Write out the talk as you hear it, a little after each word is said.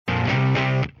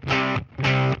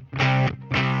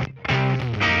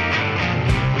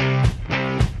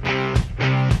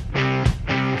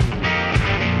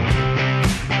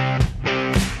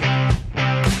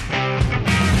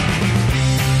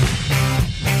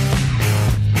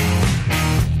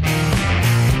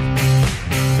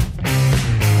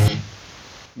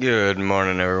Good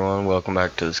morning, everyone. Welcome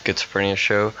back to the Schizophrenia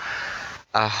Show.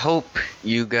 I hope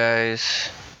you guys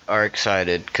are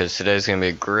excited because today's going to be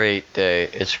a great day.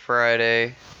 It's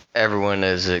Friday. Everyone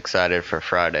is excited for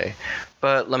Friday.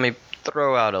 But let me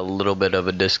throw out a little bit of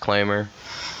a disclaimer.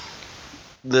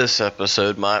 This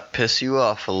episode might piss you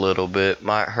off a little bit,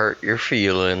 might hurt your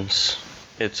feelings.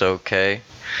 It's okay.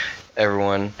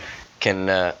 Everyone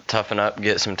can toughen up,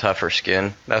 get some tougher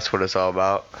skin. That's what it's all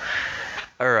about.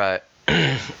 Alright.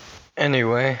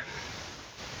 Anyway.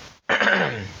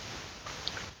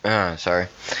 Sorry.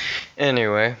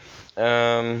 Anyway.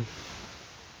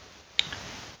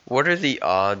 What are the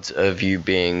odds of you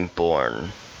being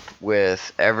born?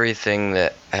 With everything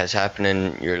that has happened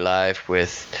in your life,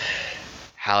 with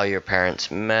how your parents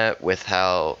met, with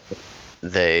how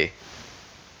they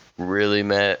really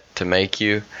met to make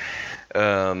you,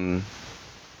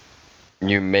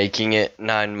 you making it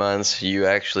 9 months, you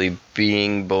actually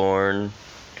being born,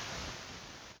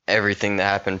 everything that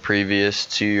happened previous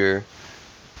to your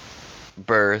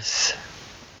birth,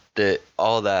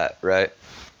 all that, right?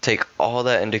 Take all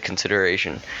that into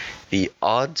consideration. The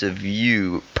odds of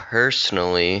you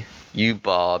personally, you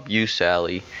Bob, you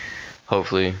Sally,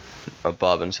 hopefully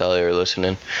Bob and Sally are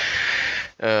listening,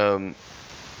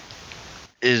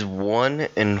 is 1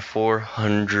 in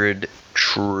 400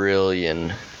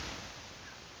 trillion.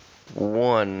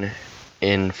 1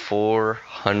 in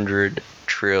 400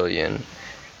 trillion.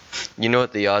 You know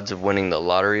what the odds of winning the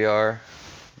lottery are?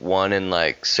 1 in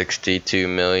like 62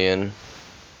 million.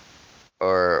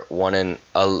 Or 1 in,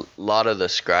 a lot of the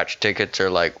scratch tickets are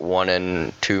like 1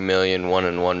 in 2 million, 1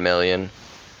 in 1 million.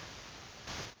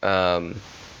 And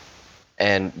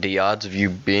the odds of you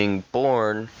being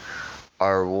born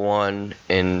are 1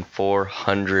 in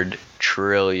 400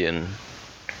 trillion.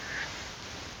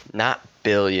 Not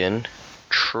billion,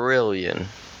 trillion.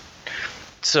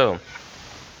 So,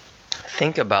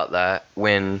 think about that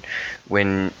when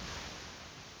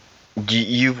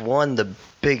you've won the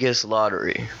biggest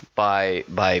lottery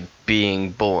by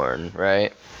being born,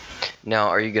 right? Now,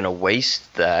 are you gonna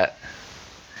waste that?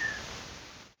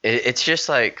 It's just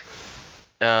like,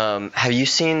 have you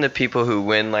seen the people who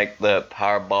win like the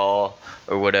Powerball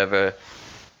or whatever?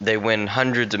 They win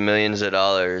hundreds of millions of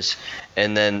dollars,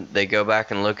 and then they go back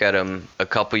and look at them a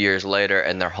couple years later,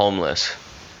 and they're homeless.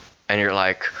 And you're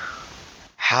like,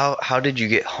 how did you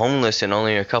get homeless in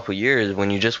only a couple years when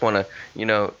you just won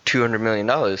 $200 million?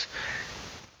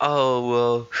 Oh,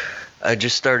 well, I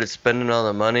just started spending all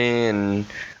the money, and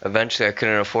eventually I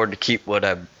couldn't afford to keep what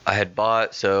I had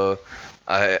bought, so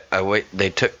they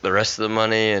took the rest of the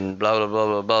money and blah, blah, blah,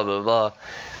 blah, blah, blah, blah.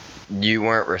 You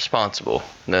weren't responsible.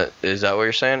 Is that what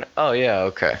you're saying? Oh,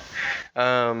 yeah, okay.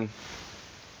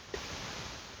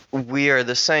 We are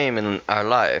the same in our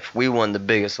life. We won the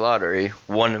biggest lottery,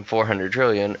 1 in 400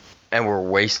 trillion, and we're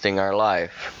wasting our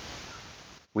life.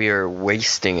 We are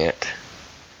wasting it.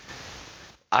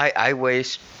 I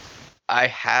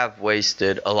have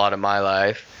wasted a lot of my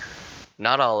life.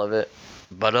 Not all of it,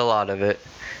 but a lot of it.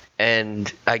 And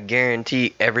I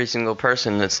guarantee every single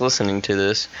person that's listening to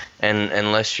this, and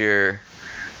unless you're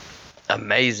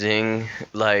amazing,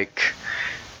 like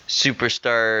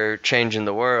superstar changing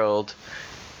the world,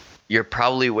 you're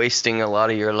probably wasting a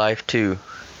lot of your life too.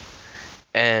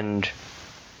 And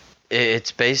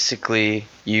it's basically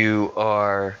you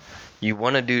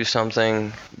want to do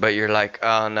something, but you're like,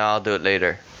 oh no, I'll do it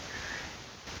later.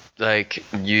 Like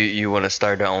you want to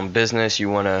start your own business,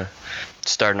 you want to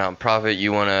start a nonprofit,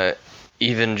 you want to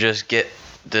even just get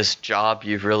this job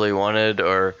you've really wanted,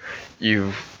 or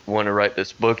you want to write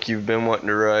this book you've been wanting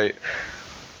to write.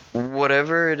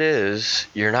 Whatever it is,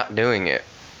 you're not doing it.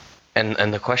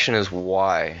 And the question is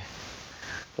why?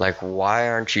 Like, why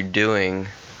aren't you doing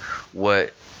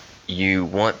what you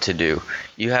want to do?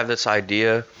 You have this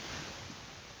idea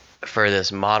for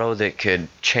this model that could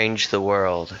change the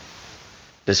world.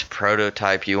 This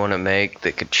prototype you want to make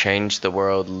that could change the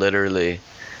world literally,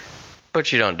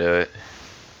 but you don't do it.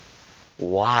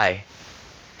 Why?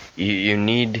 You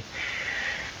need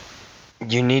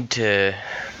to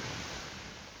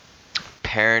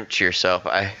parent yourself.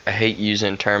 I hate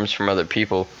using terms from other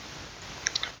people,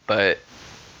 but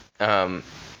I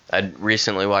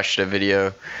recently watched a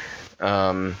video.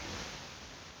 I'll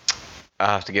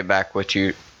have to get back with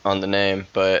you on the name,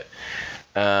 but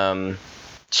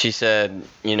she said,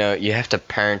 you have to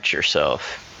parent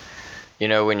yourself.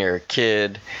 When you're a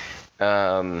kid,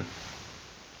 your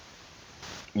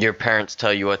parents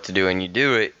tell you what to do and you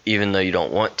do it even though you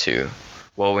don't want to.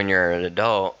 Well, when you're an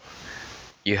adult,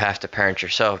 you have to parent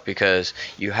yourself because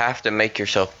you have to make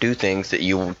yourself do things that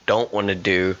you don't want to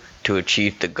do to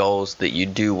achieve the goals that you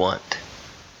do want.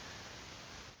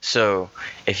 So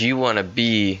if you want to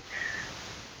beat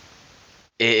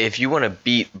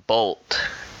Bolt,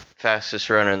 fastest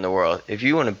runner in the world, if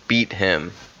you want to beat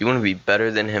him, you want to be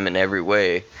better than him in every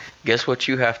way, guess what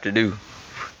you have to do?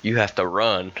 You have to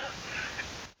run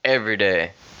every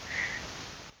day.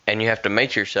 And you have to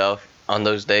make yourself, on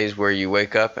those days where you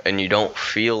wake up and you don't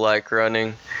feel like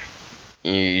running,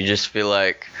 you just feel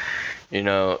like,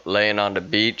 laying on the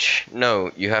beach.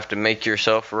 No, you have to make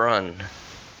yourself run.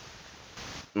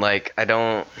 Like,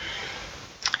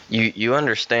 you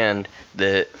understand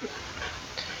that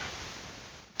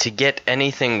to get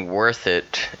anything worth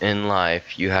it in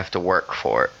life, you have to work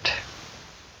for it.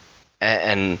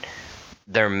 And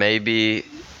there may be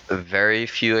very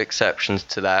few exceptions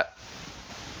to that,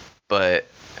 but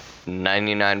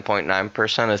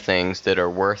 99.9% of things that are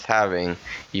worth having,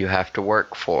 you have to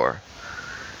work for.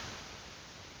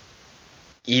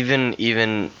 Even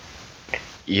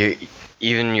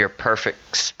your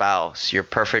perfect spouse, your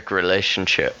perfect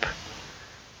relationship.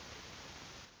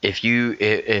 If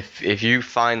you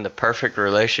find the perfect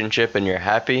relationship and you're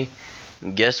happy,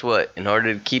 guess what? In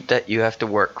order to keep that, you have to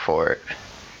work for it.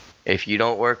 If you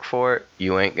don't work for it,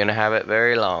 you ain't gonna have it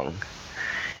very long.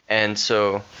 And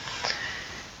so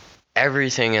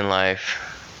everything in life,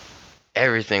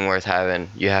 everything worth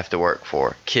having, you have to work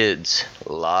for. Kids,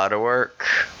 a lot of work,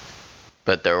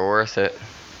 but they're worth it.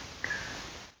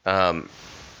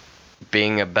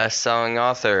 Being a best-selling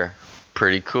author,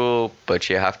 pretty cool, but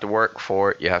you have to work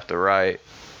for it. You have to write.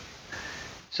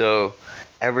 So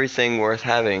everything worth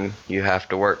having, you have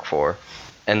to work for.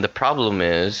 And the problem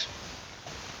is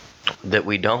that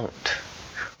we don't.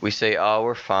 We say, oh,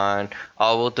 we're fine.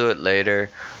 Oh, we'll do it later.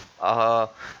 Oh,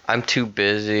 I'm too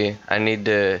busy. I need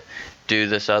to do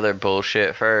this other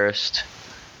bullshit first.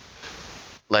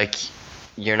 Like,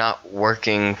 you're not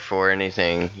working for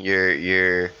anything.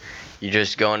 You're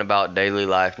just going about daily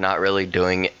life, not really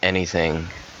doing anything.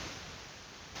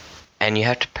 And you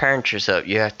have to parent yourself.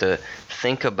 You have to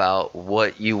think about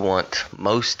what you want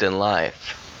most in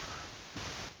life.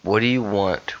 What do you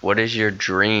want? What is your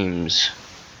dreams?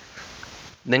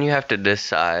 Then you have to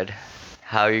decide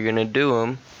how you're going to do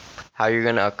them, how you're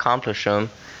going to accomplish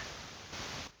them,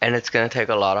 and it's going to take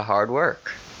a lot of hard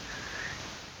work.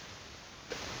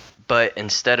 But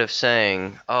instead of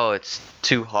saying, oh, it's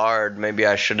too hard, maybe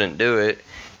I shouldn't do it,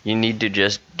 you need to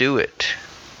just do it.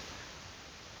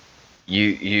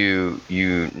 You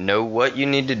know what you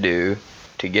need to do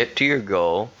to get to your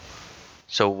goal.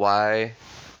 So why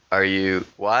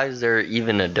is there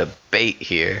even a debate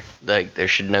here? Like, there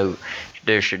should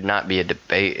not be a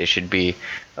debate. It should be,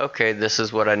 okay, this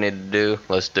is what I need to do,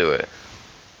 let's do it.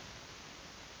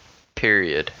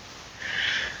 Period.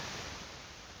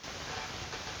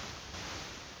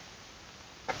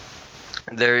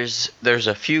 There's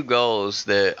a few goals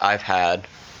that I've had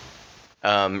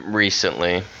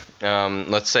recently.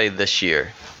 Let's say this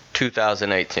year,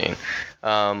 2018.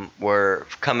 We're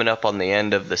coming up on the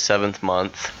end of the 7th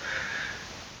month,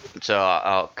 so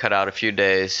I'll cut out a few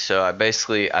days. So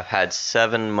I've had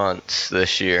 7 months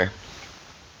this year,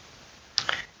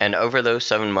 and over those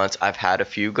 7 months, I've had a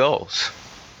few goals.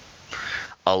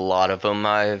 A lot of them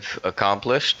I've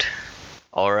accomplished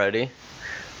already,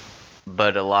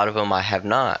 but a lot of them I have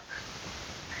not.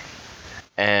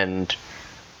 And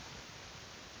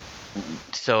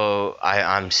so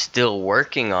I'm still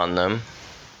working on them.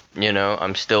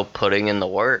 I'm still putting in the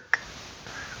work.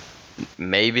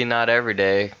 Maybe not every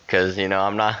day, because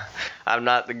I'm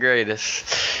not the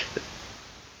greatest.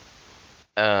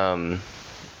 But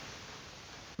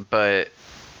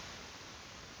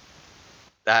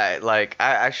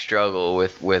I struggle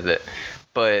with it.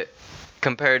 But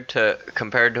compared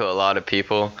to a lot of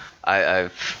people,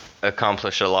 I've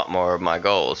accomplished a lot more of my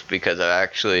goals because I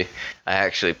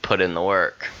actually put in the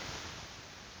work.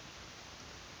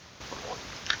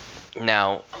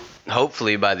 Now,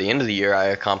 hopefully by the end of the year I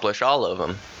accomplish all of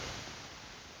them.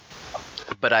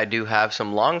 But I do have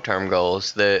some long-term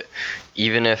goals that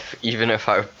even if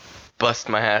I bust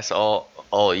my ass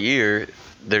all year,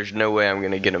 there's no way I'm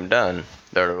going to get them done.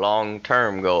 They're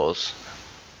long-term goals.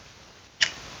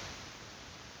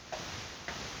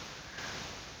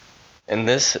 And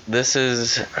this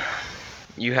is,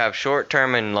 you have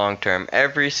short-term and long-term.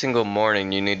 Every single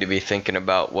morning you need to be thinking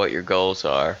about what your goals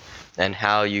are and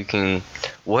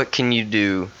what can you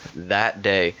do that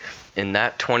day in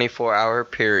that 24-hour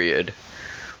period.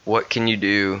 What can you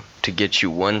do to get you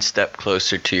one step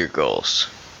closer to your goals?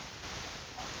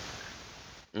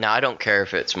 Now, I don't care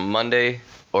if it's Monday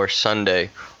or Sunday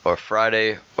or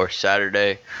Friday or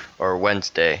Saturday or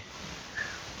Wednesday.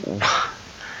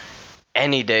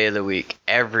 Any day of the week,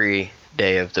 every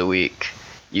day of the week,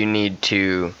 you need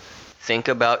to think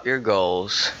about your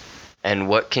goals and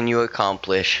what can you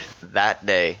accomplish that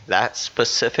day, that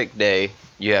specific day.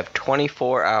 You have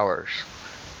 24 hours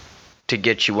to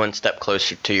get you one step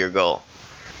closer to your goal.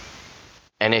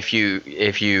 And if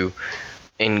you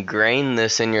ingrain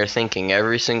this in your thinking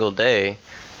every single day,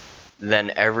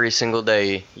 then every single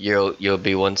day you'll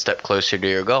be one step closer to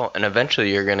your goal, and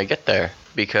eventually you're going to get there,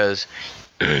 because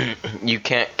you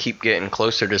can't keep getting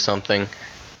closer to something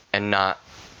and not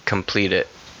complete it.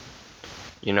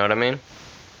 You know what I mean?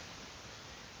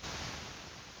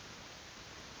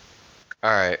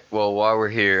 Alright, well, while we're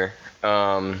here,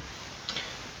 I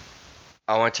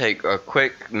want to take a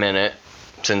quick minute,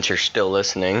 since you're still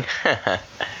listening.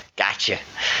 Gotcha.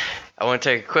 I want to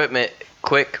take a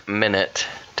quick minute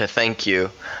to thank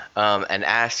you, and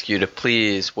ask you to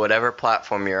please, whatever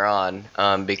platform you're on,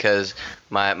 because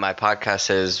my podcast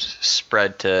has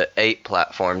spread to 8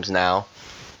 platforms now.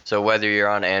 So whether you're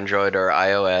on Android or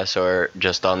iOS or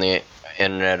just on the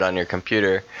internet on your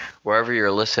computer, wherever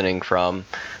you're listening from,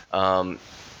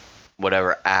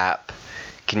 whatever app,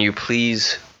 can you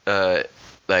please hit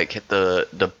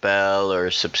the bell or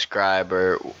subscribe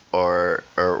or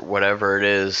whatever it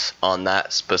is on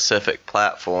that specific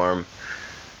platform,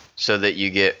 so that you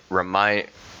get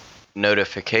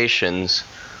notifications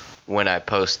when I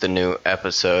post a new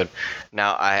episode.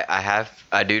 Now I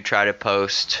do try to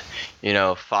post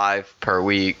 5 per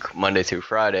week, Monday through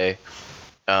Friday,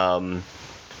 but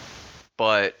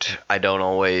I don't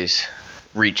always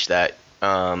reach that.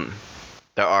 There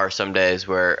are some days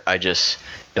where I just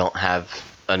don't have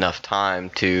enough time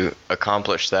to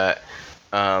accomplish that,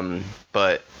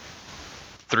 but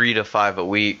 3 to 5 a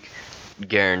week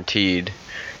guaranteed.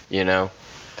 Alright,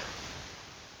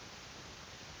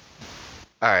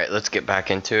 let's get back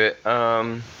into it.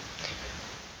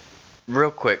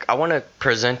 Real quick, I want to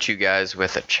present you guys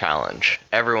with a challenge.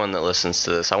 Everyone that listens to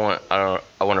this, I want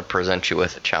to present you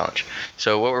with a challenge.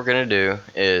 So what we're gonna do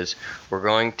is we're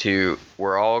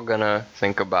all gonna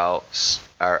think about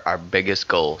our biggest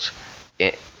goals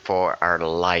for our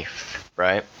life,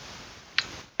 right?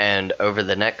 And over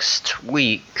the next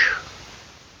week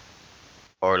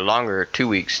or longer, 2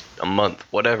 weeks, a month,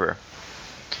 whatever,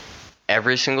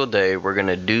 every single day we're going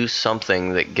to do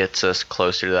something that gets us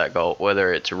closer to that goal,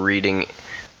 whether it's reading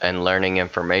and learning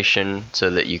information so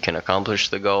that you can accomplish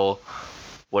the goal.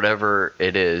 Whatever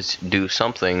it is, do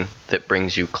something that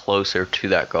brings you closer to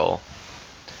that goal.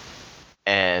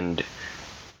 And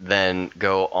then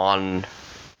go on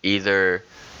either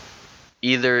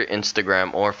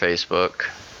Instagram or Facebook,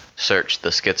 search The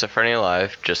Schizophrenia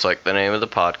Life, just like the name of the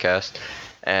podcast,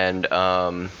 and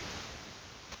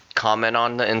comment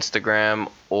on the Instagram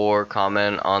or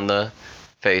comment on the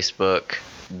Facebook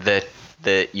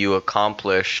that you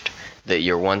accomplished, that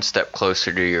you're one step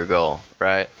closer to your goal,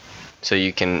 right? So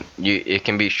it can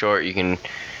be short. You can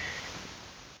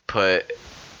put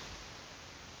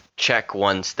check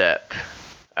 1 step.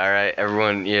 All right,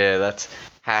 everyone. Yeah, that's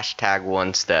hashtag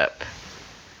 1 step.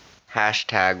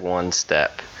 Hashtag 1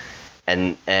 step.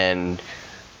 And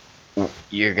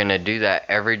you're gonna do that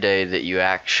every day that you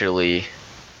actually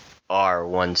are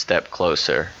 1 step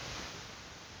closer.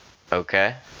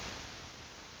 Okay?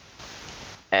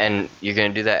 And you're gonna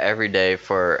do that every day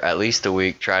for at least a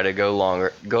week. Try to go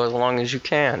longer. Go as long as you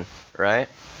can, right?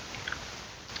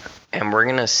 And we're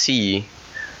gonna see,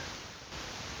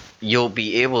 you'll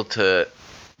be able to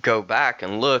go back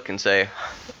and look and say,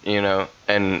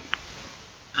 and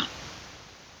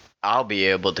I'll be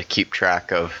able to keep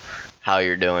track of how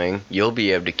you're doing. You'll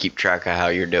be able to keep track of how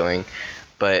you're doing.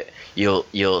 But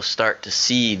you'll start to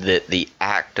see that the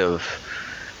act of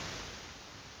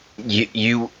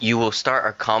you will start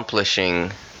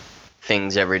accomplishing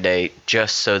things every day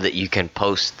just so that you can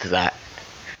post that.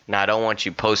 Now, I don't want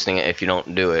you posting it if you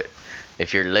don't do it.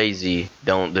 If you're lazy,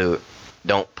 don't do it.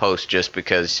 Don't post just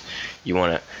because you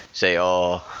want to say,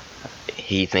 oh,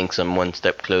 he thinks I'm 1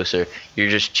 step closer. You're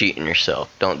just cheating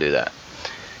yourself. Don't do that.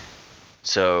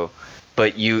 So,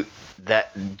 but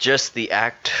just the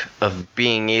act of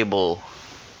being able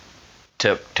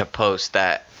to post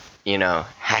that,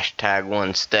 hashtag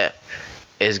 1 step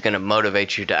is going to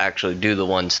motivate you to actually do the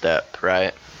 1 step,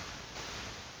 right?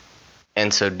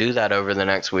 And so do that over the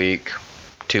next week,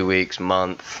 2 weeks,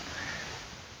 month.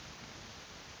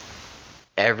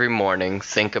 Every morning,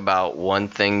 think about one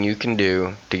thing you can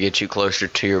do to get you closer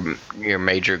to your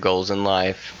major goals in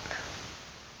life,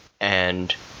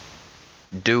 and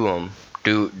do them.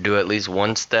 Do at least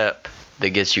 1 step that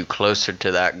gets you closer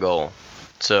to that goal.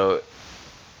 So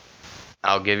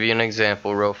I'll give you an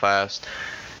example real fast.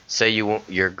 Say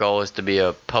your goal is to be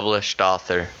a published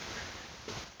author,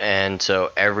 And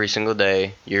so every single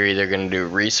day, you're either going to do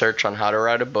research on how to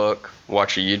write a book,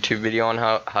 watch a YouTube video on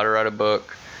how to write a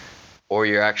book, or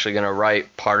you're actually going to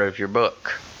write part of your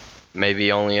book.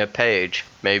 Maybe only a page,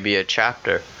 maybe a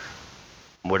chapter,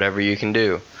 whatever you can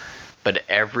do. But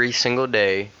every single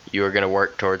day, you are going to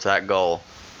work towards that goal.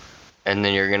 And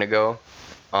then you're going to go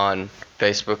on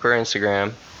Facebook or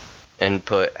Instagram and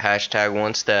put hashtag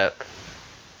 1step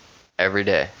every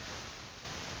day.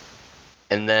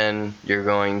 And then you're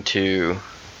going to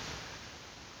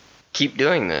keep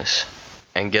doing this.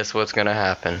 And guess what's going to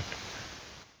happen?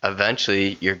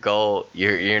 Eventually, your goal,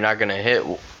 you're not going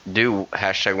to do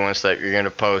hashtag 1step. You're going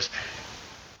to post,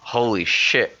 holy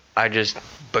shit, I just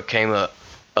became a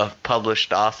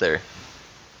published author.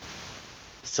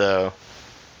 So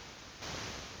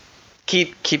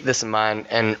keep this in mind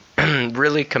and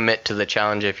really commit to the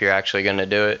challenge if you're actually going to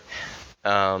do it.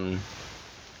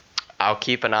 I'll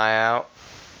keep an eye out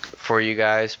for you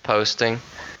guys posting,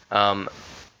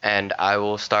 and I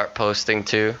will start posting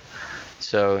too,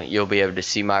 so you'll be able to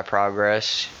see my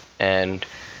progress, and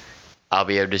I'll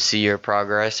be able to see your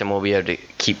progress, and we'll be able to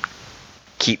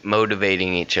keep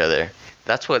motivating each other.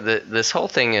 That's what this whole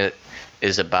thing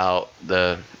is about.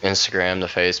 The Instagram, the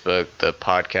Facebook, the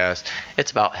podcast, it's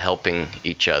about helping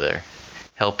each other,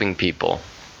 helping people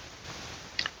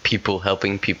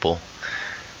helping people.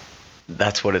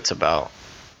 That's what it's about,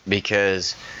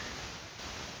 because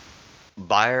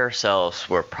by ourselves,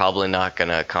 we're probably not going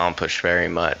to accomplish very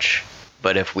much.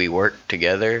 But if we work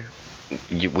together,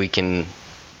 we can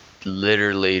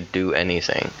literally do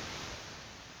anything.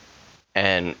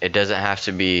 And it doesn't have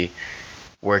to be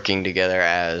working together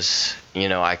as,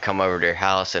 I come over to your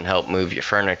house and help move your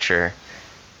furniture.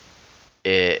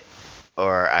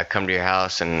 Or I come to your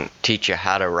house and teach you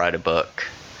how to write a book.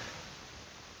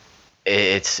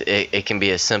 It can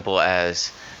be as simple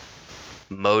as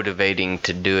motivating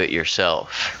to do it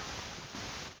yourself.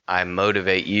 I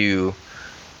motivate you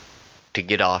to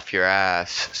get off your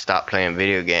ass, stop playing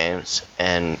video games,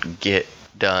 and get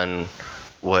done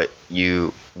what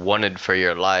you wanted for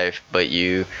your life, but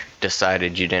you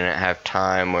decided you didn't have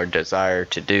time or desire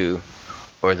to do,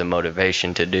 or the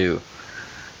motivation to do.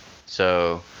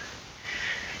 So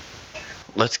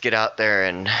let's get out there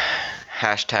and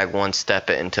hashtag 1step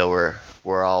it until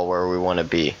we're all where we want to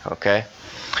be, okay?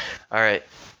 All right,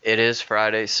 it is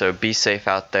Friday, so be safe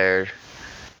out there.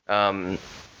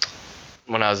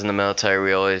 When I was in the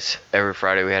military, every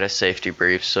Friday we had a safety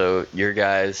brief, so your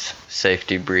guys'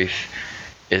 safety brief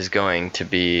is going to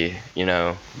be,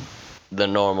 the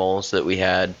normals that we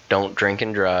had. Don't drink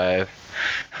and drive.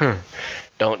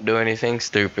 Don't do anything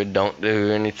stupid. Don't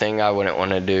do anything I wouldn't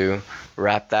want to do.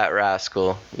 Rap that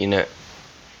rascal.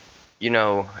 You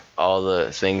know all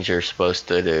the things you're supposed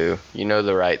to do. You know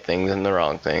the right things and the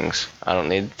wrong things. I don't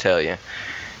need to tell you.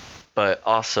 But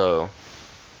also,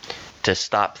 to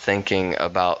stop thinking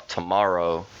about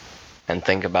tomorrow and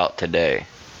think about today.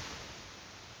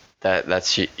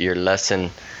 That's your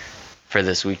lesson for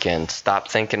this weekend. Stop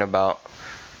thinking about,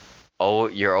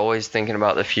 you're always thinking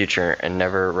about the future and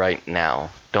never right now.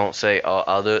 Don't say,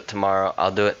 I'll do it tomorrow,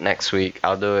 I'll do it next week,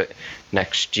 I'll do it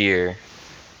next year.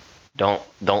 Don't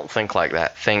think like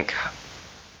that. Think,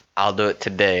 I'll do it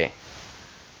today.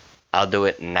 I'll do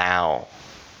it now.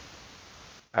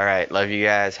 All right, love you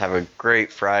guys. Have a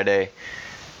great Friday,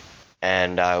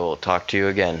 and I will talk to you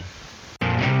again.